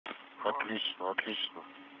Отлично, отлично.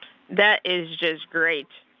 That is just great.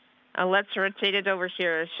 Let's rotate it over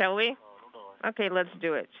here, shall we? Okay, let's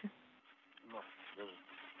do it.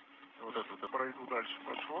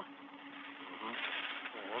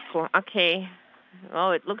 Cool. Okay.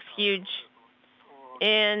 Oh, it looks huge.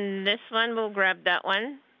 And this one, we'll grab that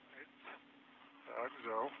one.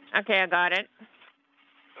 Okay, I got it.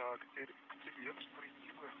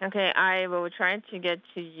 Okay, I will try to get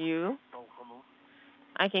to you.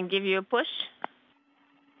 I can give you a push.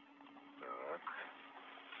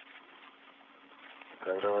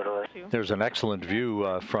 There's an excellent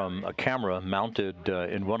view from a camera mounted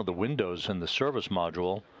in one of the windows in the service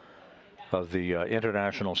module of the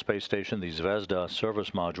International Space Station, the Zvezda service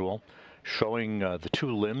module, showing the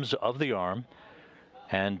two limbs of the arm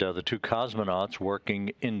and the two cosmonauts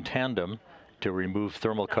working in tandem to remove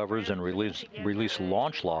thermal covers and release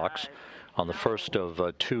launch locks on the first of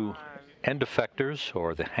two end effectors,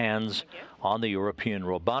 or the hands, on the European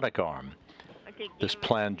robotic arm. This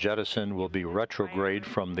planned jettison will be retrograde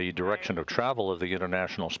from the direction of travel of the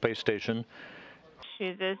International Space Station.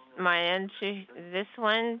 To this, my end to this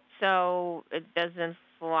one, so it doesn't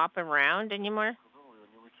flop around anymore.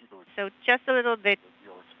 So just a little bit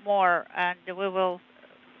more, and we will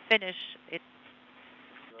finish it.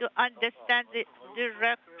 To understand the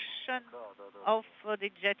direction of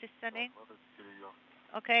the jettisoning,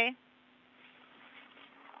 okay?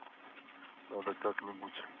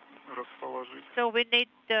 So we need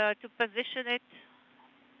to position it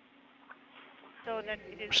so that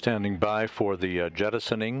it is... Standing by for the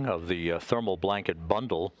jettisoning of the thermal blanket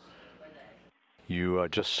bundle. You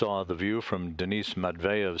just saw the view from Denis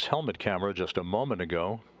Matveev's helmet camera just a moment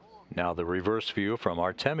ago. Now the reverse view from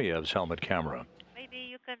Artemyev's helmet camera. Maybe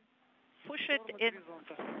you can push it in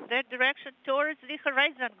that direction towards the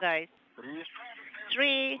horizon, guys.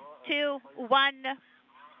 3, 2, 1.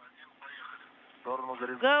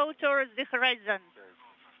 Go towards the horizon.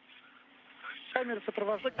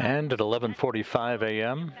 And at 11:45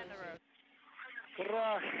 a.m.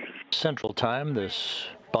 Central Time, this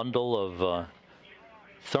bundle of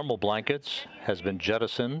thermal blankets has been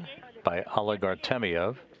jettisoned by Oleg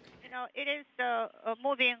Artemyev. You know, it is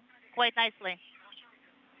moving quite nicely.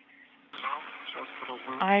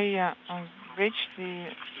 I reached the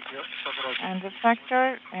end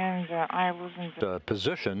effector, and I wasn't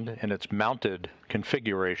positioned in its mounted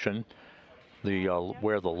configuration, the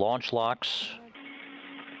where the launch locks.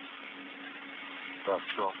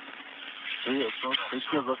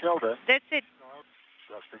 That's it.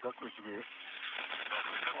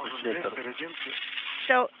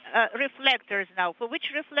 So reflectors now. For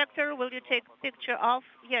which reflector will you take picture of?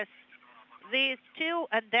 Yes, these two,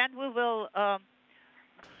 and then we will.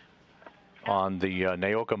 On the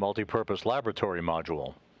Nauka Multipurpose Laboratory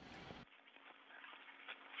module.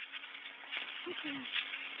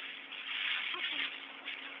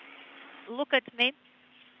 Look at me.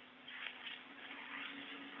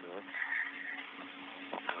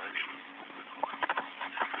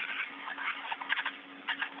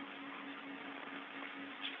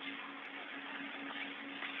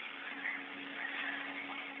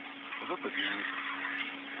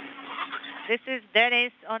 This is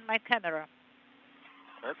Denis on my camera.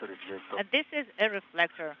 And this is a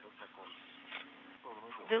reflector.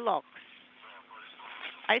 The locks.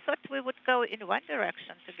 I thought we would go in one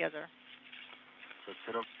direction together.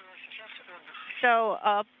 So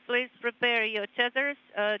please prepare your tethers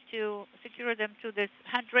to secure them to this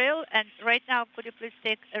handrail. And right now, could you please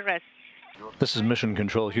take a rest? This is Mission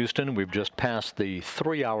Control Houston. We've just passed the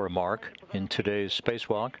 3-hour mark in today's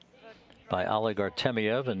spacewalk by Oleg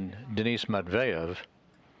Artemyev and Denis Matveev.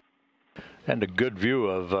 And a good view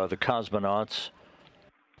of the cosmonauts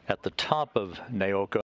at the top of Nauka.